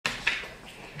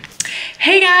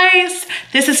Hey guys,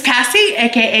 this is Cassie,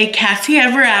 aka Cassie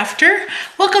Ever After.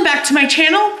 Welcome back to my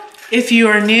channel. If you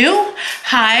are new,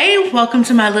 hi, welcome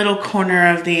to my little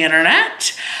corner of the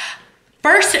internet.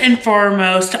 First and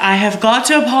foremost, I have got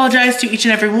to apologize to each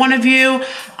and every one of you.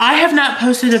 I have not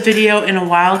posted a video in a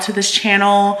while to this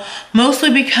channel,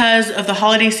 mostly because of the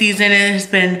holiday season. It has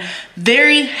been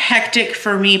very hectic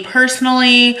for me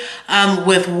personally,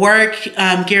 with work,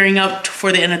 gearing up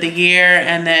for the end of the year,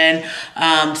 and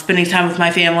then spending time with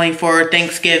my family for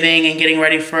Thanksgiving and getting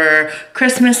ready for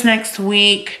Christmas next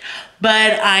week.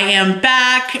 But I am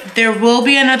back. There will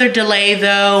be another delay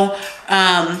though,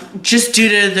 just due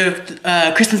to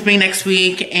the Christmas being next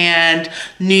week and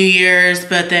New Year's,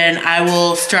 but then I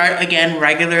will start again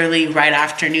regularly right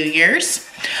after New Year's.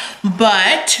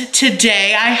 But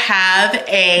today I have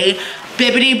a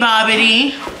Bibbidi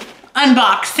Bobbidi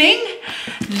unboxing.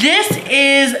 This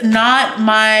is not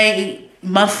my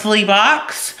monthly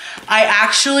box. I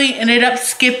actually ended up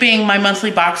skipping my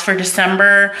monthly box for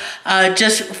December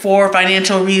just for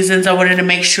financial reasons. I wanted to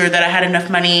make sure that I had enough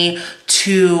money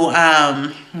to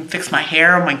fix my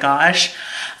hair. Oh my gosh.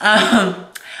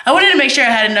 I wanted to make sure I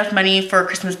had enough money for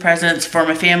Christmas presents for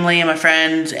my family and my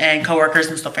friends and coworkers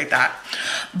and stuff like that.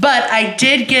 But I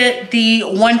did get the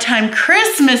one-time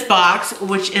Christmas box,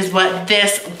 which is what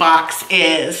this box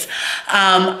is.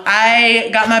 I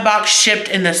got my box shipped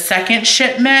in the second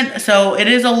shipment, so it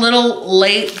is a little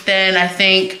late than I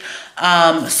think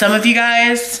some of you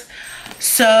guys.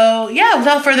 So yeah,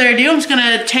 without further ado, I'm just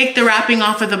gonna take the wrapping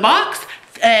off of the box.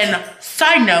 And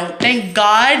side note, thank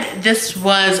God this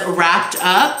was wrapped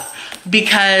up,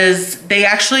 because they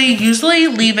actually usually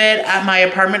leave it at my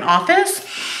apartment office,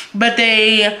 but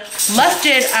they left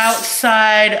it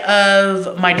outside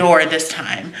of my door this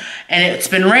time. And it's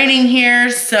been raining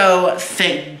here, so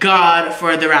thank God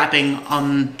for the wrapping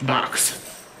on the box.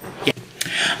 Yeah.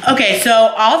 Okay, so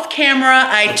off camera,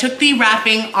 I took the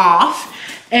wrapping off.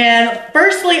 And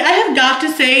firstly, I have got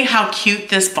to say how cute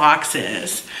this box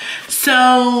is.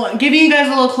 So giving you guys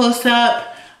a little close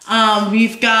up,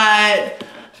 we've got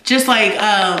just like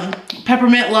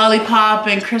peppermint lollipop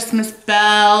and Christmas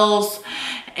bells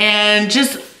and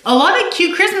just a lot of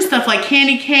cute Christmas stuff like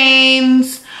candy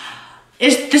canes.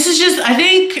 This is just, I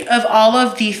think of all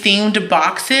of the themed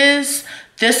boxes,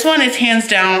 this one is hands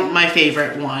down my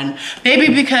favorite one.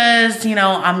 Maybe because, you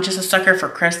know, I'm just a sucker for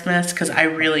Christmas, because I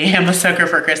really am a sucker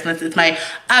for Christmas. It's my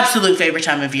absolute favorite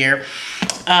time of year.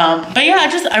 But yeah,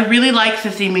 I really like the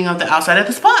theming of the outside of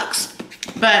this box.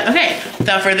 But okay,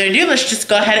 without further ado, let's just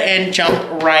go ahead and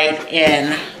jump right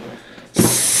in.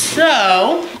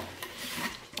 So,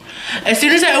 as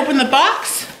soon as I open the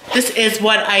box, this is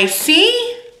what I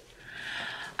see.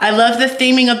 I love the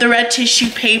theming of the red tissue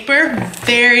paper.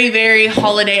 Very, very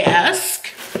holiday-esque.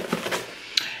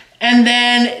 And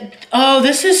then, oh,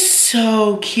 this is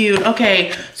so cute.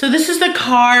 Okay, so this is the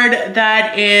card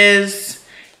that is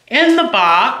in the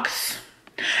box.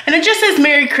 And it just says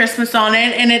Merry Christmas on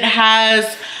it. And it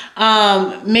has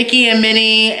Mickey and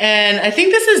Minnie. And I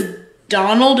think this is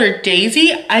Donald or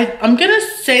Daisy. I'm gonna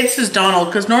say this is Donald,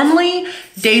 because normally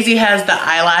Daisy has the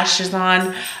eyelashes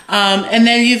on. And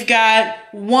then you've got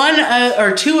one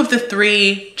or two of the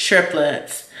three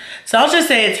triplets. So I'll just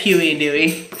say it's Huey and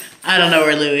Dewey. I don't know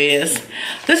where Louie is.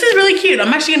 This is really cute.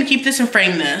 I'm actually gonna keep this and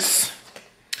frame this.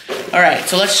 All right,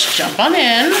 so let's jump on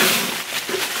in.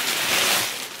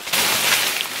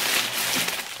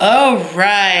 All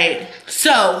right,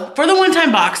 so for the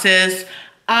one-time boxes,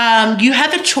 you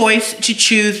had the choice to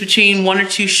choose between one or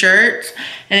two shirts,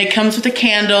 and it comes with a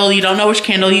candle. You don't know which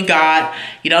candle you got.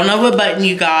 You don't know what button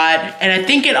you got. And I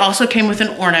think it also came with an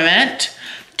ornament.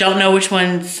 Don't know which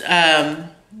ones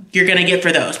you're gonna get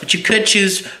for those, but you could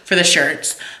choose for the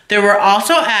shirts. There were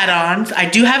also add-ons. I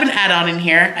do have an add-on in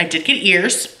here. I did get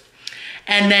ears.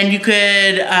 And then you could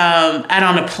add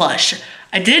on a plush.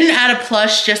 I didn't add a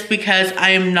plush just because I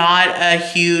am not a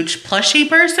huge plushie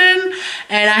person,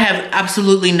 and I have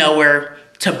absolutely nowhere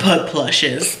to put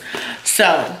plushes.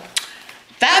 So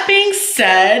that being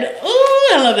said, ooh,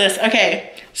 I love this.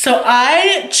 Okay, so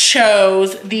I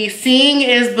chose the Seeing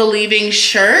is Believing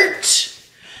shirt,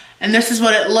 and this is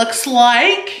what it looks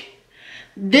like.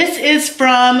 This is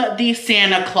from the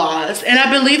Santa Claus, and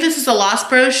I believe this is a Lost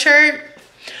Bros shirt.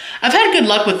 I've had good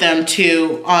luck with them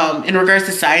too, in regards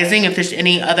to sizing. If there's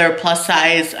any other plus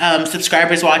size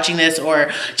subscribers watching this, or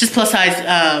just plus size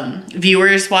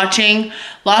viewers watching,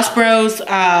 Lost Bros,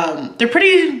 they're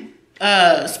pretty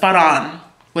spot on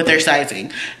with their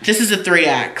sizing. This is a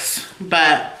 3X,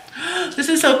 but this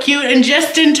is so cute and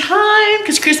just in time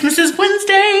because Christmas is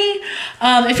Wednesday.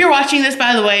 If you're watching this,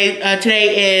 by the way,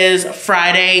 today is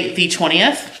Friday the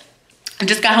 20th. I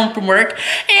just got home from work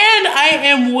and I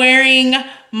am wearing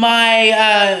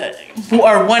my,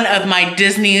 or one of my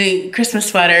Disney Christmas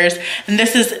sweaters. And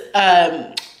this is,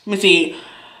 let me see,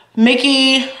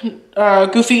 Mickey,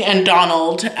 Goofy, and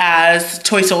Donald as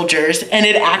toy soldiers. And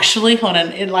it actually, hold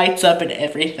on, it lights up and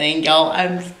everything, y'all.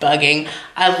 I'm bugging.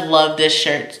 I love this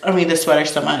shirt, this sweater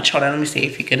so much. Hold on, let me see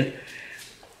if you can,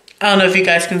 I don't know if you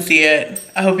guys can see it.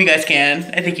 I hope you guys can.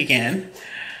 I think you can.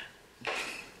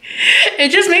 It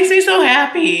just makes me so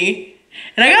happy.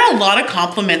 And I got a lot of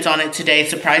compliments on it today,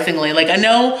 surprisingly. Like, I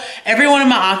know everyone in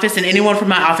my office and anyone from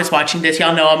my office watching this,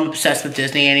 y'all know I'm obsessed with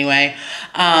Disney anyway.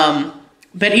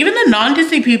 But even the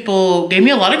non-Disney people gave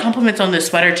me a lot of compliments on this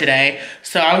sweater today.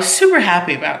 So I was super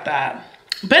happy about that.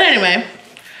 But anyway,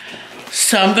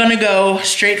 so I'm gonna go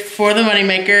straight for the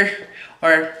moneymaker.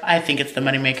 Or I think it's the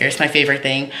moneymaker, it's my favorite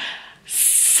thing.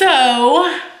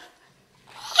 So,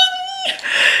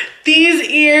 these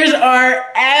ears are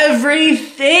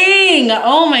everything.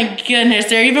 Oh my goodness,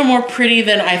 they're even more pretty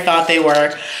than I thought they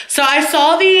were. So I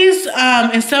saw these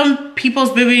in some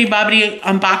people's Bibbidi Bobbidi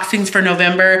unboxings for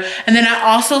November. And then I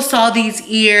also saw these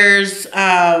ears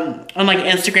on like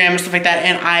Instagram and stuff like that.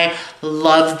 And I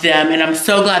loved them. And I'm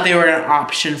so glad they were an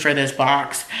option for this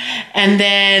box. And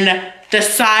then the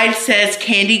side says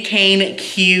Candy Cane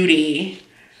Cutie.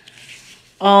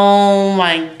 Oh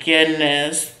my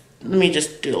goodness. Let me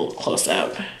just do a little close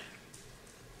up.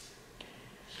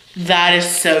 That is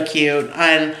so cute.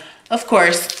 And of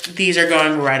course, these are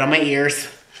going right on my ears.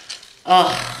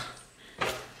 Ugh.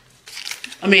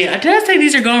 Did I say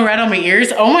these are going right on my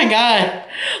ears? Oh my God.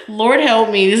 Lord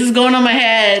help me. This is going on my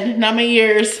head, not my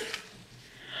ears.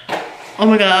 Oh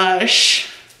my gosh.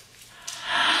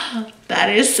 That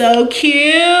is so cute.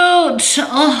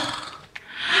 Oh,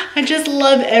 I just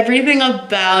love everything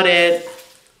about it.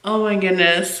 Oh my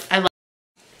goodness.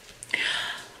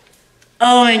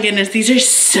 Oh my goodness, these are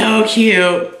so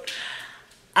cute.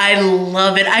 I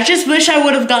love it. I just wish I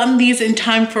would have gotten these in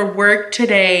time for work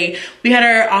today. We had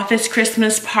our office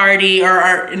Christmas party, or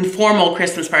our informal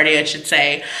Christmas party, I should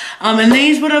say. And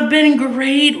these would have been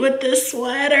great with this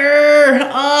sweater.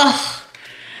 Oh.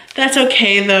 That's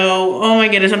okay though. Oh my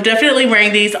goodness, I'm definitely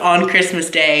wearing these on Christmas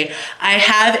Day. I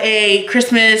have a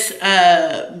Christmas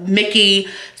Mickey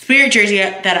Spirit jersey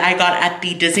that I got at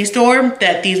the Disney store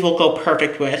that these will go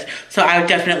perfect with. So I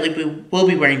definitely will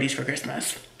be wearing these for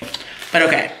Christmas. But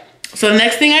okay, so the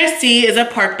next thing I see is a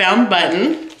park bound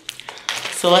button.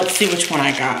 So let's see which one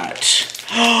I got.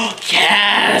 Oh,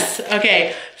 yes.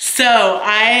 Okay, so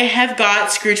I have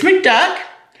got Scrooge McDuck,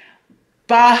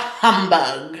 Bah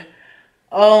Humbug.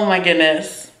 Oh my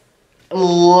goodness,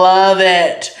 love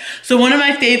it. So one of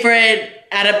my favorite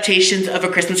adaptations of A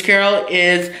Christmas Carol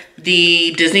is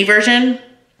the Disney version.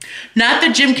 Not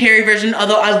the Jim Carrey version,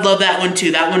 although I love that one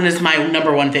too. That one is my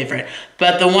 #1 favorite.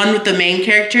 But the one with the main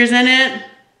characters in it.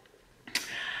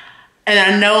 And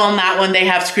I know on that one they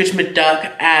have Scrooge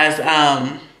McDuck as,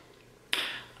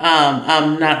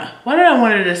 what did I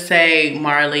wanted to say,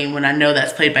 Marlene, when I know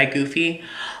that's played by Goofy.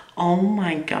 Oh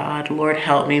my God, Lord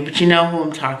help me, but you know who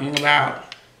I'm talking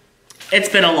about. It's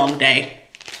been a long day.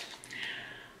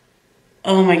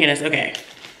 Oh my goodness, okay.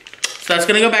 So that's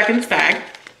gonna go back in this bag.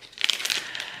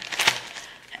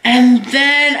 And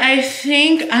then I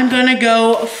think I'm gonna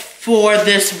go for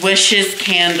this Wishes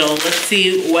candle. Let's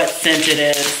see what scent it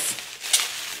is.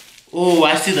 Ooh,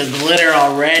 I see the glitter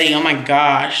already, oh my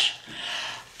gosh.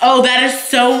 Oh, that is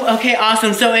so, okay,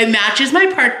 awesome. So it matches my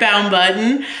park bound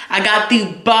button. I got the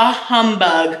Bah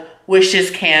Humbug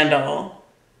Wishes candle.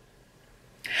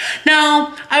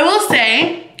 Now, I will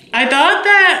say, I thought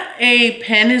that a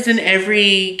pin is in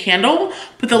every candle,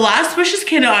 but the last Wishes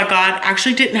candle I got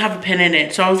actually didn't have a pin in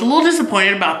it. So I was a little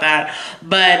disappointed about that.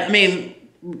 But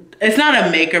it's not a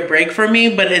make or break for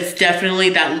me, but it's definitely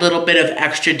that little bit of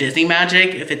extra Disney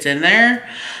magic if it's in there.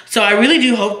 So I really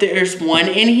do hope there's one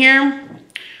in here.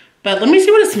 But let me see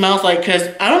what it smells like, because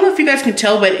I don't know if you guys can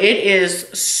tell, but it is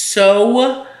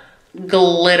so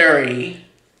glittery.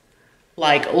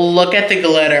 Like, look at the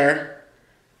glitter.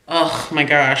 Oh my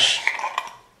gosh.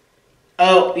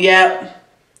 Oh, yep.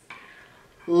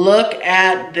 Look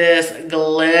at this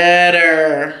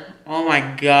glitter. Oh my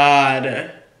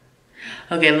God.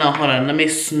 Okay, no, hold on. Let me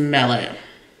smell it.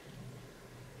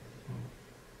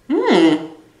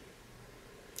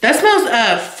 That smells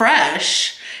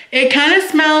fresh. It kind of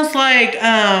smells like,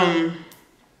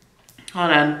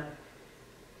 hold on.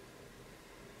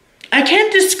 I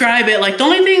can't describe it. Like, the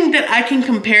only thing that I can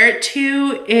compare it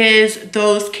to is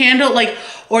those candle, like,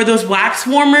 or those wax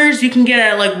warmers you can get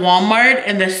at like Walmart,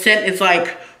 and the scent is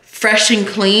like fresh and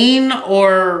clean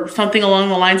or something along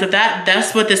the lines of that.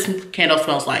 That's what this candle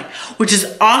smells like, which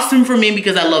is awesome for me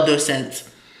because I love those scents.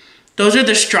 Those are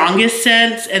the strongest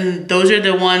scents, and those are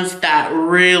the ones that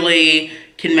really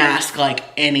can mask like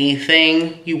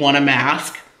anything you want to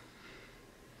mask.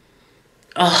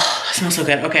 Oh, it smells so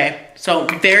good. Okay, so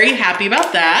very happy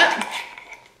about that.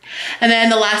 And then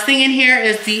the last thing in here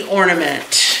is the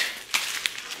ornament.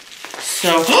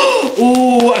 So,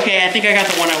 ooh, okay, I think I got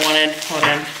the one I wanted. Hold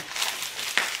on.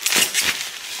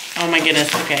 Oh my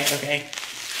goodness, okay.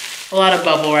 A lot of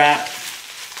bubble wrap.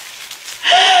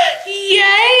 Yay,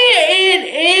 it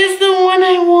is the one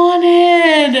I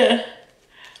wanted.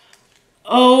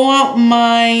 Oh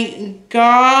my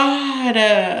God.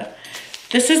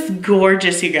 This is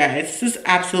gorgeous, you guys. This is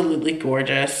absolutely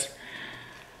gorgeous.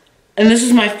 And this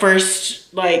is my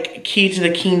first like key to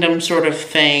the kingdom sort of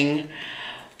thing.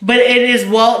 But it is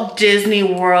Walt Disney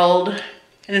World.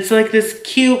 And it's like this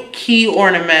cute key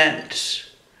ornament.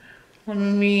 Let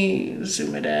me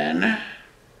zoom it in.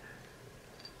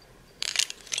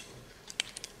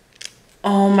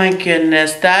 Oh my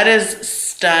goodness, that is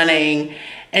stunning.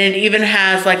 And it even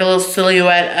has like a little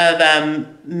silhouette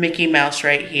of Mickey Mouse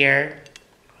right here.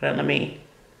 Hold on, let me.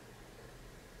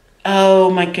 Oh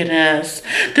my goodness.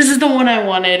 This is the one I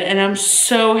wanted, and I'm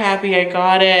so happy I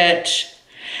got it.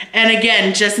 And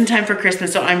again, just in time for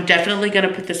Christmas, so I'm definitely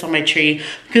gonna put this on my tree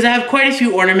because I have quite a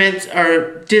few ornaments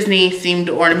or Disney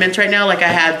themed ornaments right now. Like I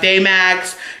have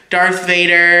Baymax, Darth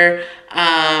Vader,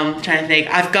 I'm trying to think.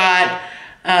 I've got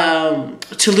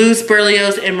Toulouse,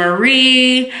 Berlioz, and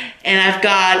Marie, and I've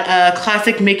got a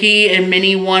classic Mickey and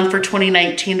Minnie one for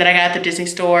 2019 that I got at the Disney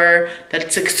store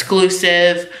that's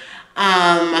exclusive.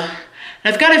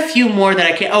 I've got a few more that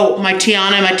I can't. Oh, my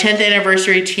Tiana, my 10th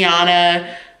anniversary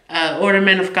Tiana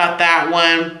ornament, I've got that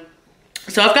one.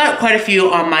 So I've got quite a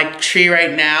few on my tree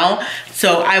right now,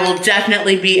 so I will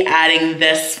definitely be adding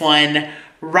this one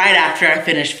right after I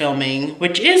finish filming,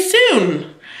 which is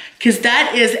soon. Because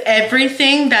that is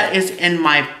everything that is in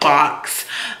my box.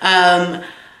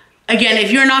 Again,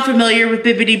 if you're not familiar with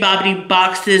Bibbidi Bobbidi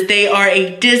boxes, they are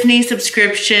a Disney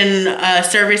subscription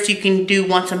service you can do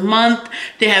once a month.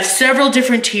 They have several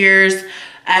different tiers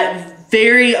at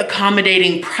very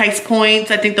accommodating price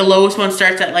points. I think the lowest one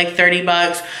starts at like 30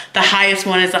 bucks. The highest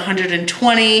one is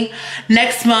 120.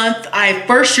 Next month, I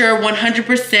for sure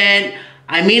 100%,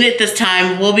 I mean it this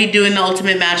time, we'll be doing the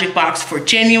Ultimate Magic Box for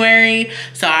January.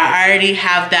 So I already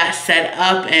have that set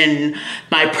up and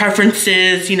my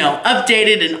preferences, you know,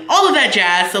 updated and all of that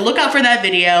jazz. So look out for that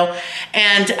video.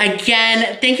 And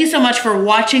again, thank you so much for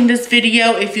watching this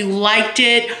video. If you liked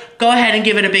it, go ahead and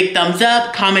give it a big thumbs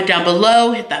up, comment down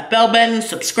below, hit that bell button,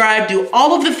 subscribe, do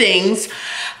all of the things.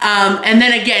 And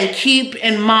then again, keep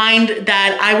in mind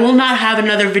that I will not have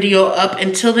another video up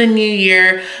until the new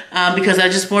year because I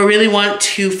just really want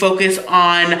to focus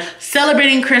on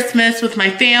celebrating Christmas with my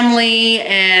family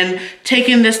and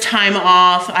taking this time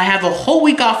off. I have a whole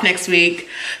week off next week,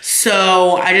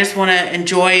 so I just want to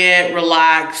enjoy it,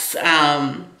 relax,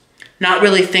 not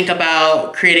really think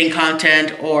about creating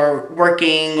content or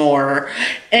working or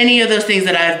any of those things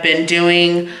that I've been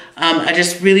doing. I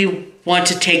just really want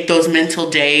to take those mental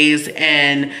days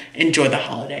and enjoy the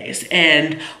holidays.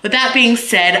 And with that being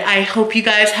said, I hope you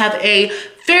guys have a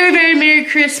very, very Merry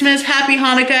Christmas, Happy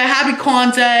Hanukkah, Happy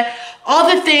Kwanzaa,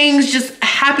 all the things, just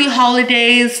happy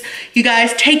holidays. You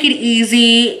guys take it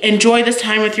easy, enjoy this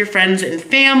time with your friends and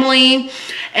family.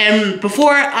 And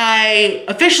before I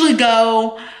officially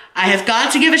go, I have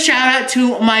got to give a shout out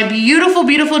to my beautiful,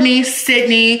 beautiful niece,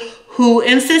 Sydney, who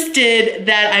insisted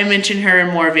that I mention her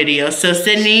in more videos. So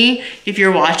Sydney, if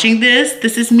you're watching this,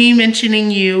 this is me mentioning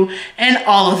you in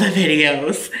all of the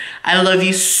videos. I love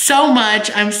you so much.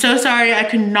 I'm so sorry I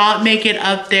could not make it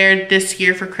up there this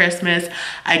year for Christmas.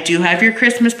 I do have your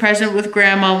Christmas present with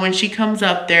Grandma when she comes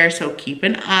up there, so keep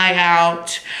an eye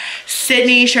out.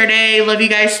 Sydney, Sade, love you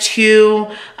guys too.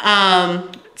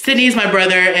 Sydney is my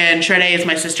brother and Sade is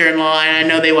my sister-in-law, and I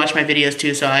know they watch my videos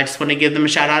too, so I just want to give them a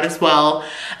shout out as well.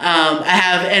 I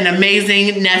have an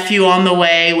amazing nephew on the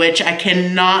way, which I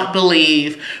cannot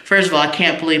believe. First of all, I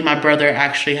can't believe my brother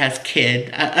actually has a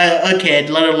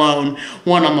kid, let alone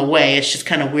one on the way. It's just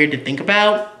kind of weird to think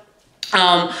about.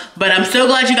 But I'm so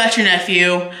glad you got your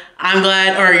nephew. I'm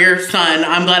glad, or your son.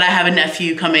 I'm glad I have a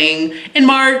nephew coming in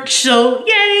March, so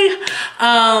yay.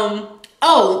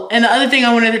 Oh, and the other thing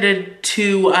I wanted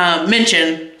to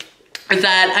mention is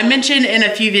that I mentioned in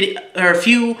a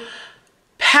few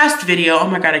past video, oh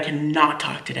my God, I cannot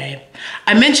talk today.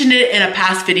 I mentioned it in a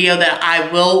past video that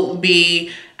I will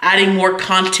be adding more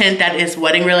content that is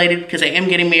wedding related because I am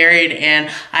getting married and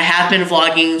I have been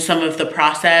vlogging some of the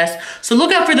process. So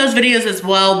look out for those videos as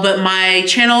well, but my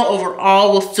channel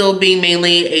overall will still be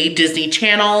mainly a Disney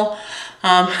channel.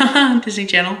 Disney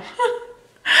channel.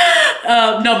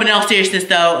 No, but in all seriousness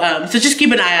though, so just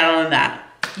keep an eye out on that.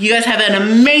 You guys have an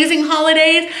amazing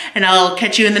holidays and I'll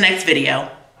catch you in the next video.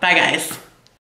 Bye guys.